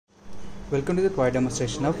Welcome to the point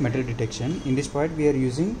demonstration of metal detection. In this point we are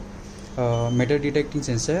using metal detecting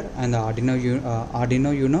sensor and the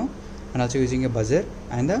Arduino Uno, and also using a buzzer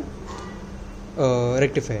and the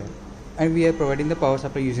rectifier, and we are providing the power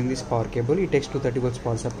supply using this power cable. It takes 230 volts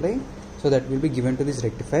power supply, so that will be given to this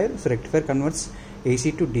rectifier. So rectifier converts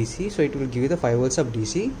AC to DC, so it will give you the 5 volts of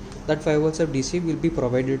DC. That 5 volts of DC will be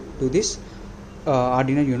provided to this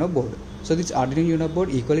Arduino Uno board. So this Arduino Uno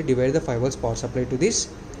board equally divides the 5 volts power supply to this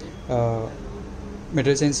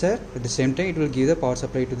metal sensor. At the same time it will give the power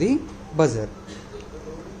supply to the buzzer.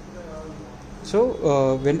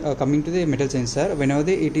 So when coming to the metal sensor, whenever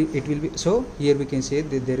it will be, so here we can say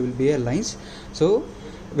that there will be a lines. So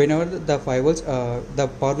whenever the 5 volts the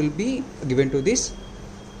power will be given to this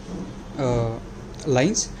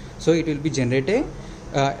lines, so it will be generate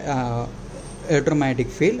a electromagnetic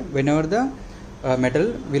field. Whenever the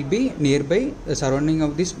metal will be nearby the surrounding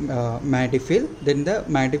of this magnetic field, then the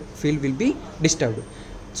magnetic field will be disturbed.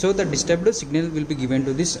 So the disturbed signal will be given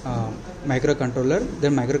to this microcontroller. The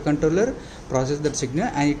microcontroller process that signal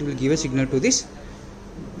and it will give a signal to this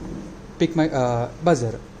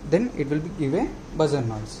buzzer. Then it will give a buzzer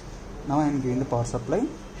noise. Now I am giving the power supply.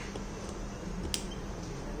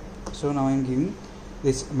 So now I am giving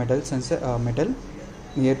this metal sensor metal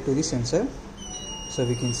near to the sensor, so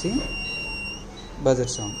we can see buzzer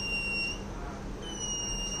sound.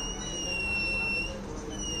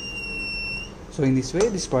 So in this way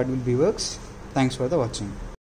this part will be works. Thanks for the watching.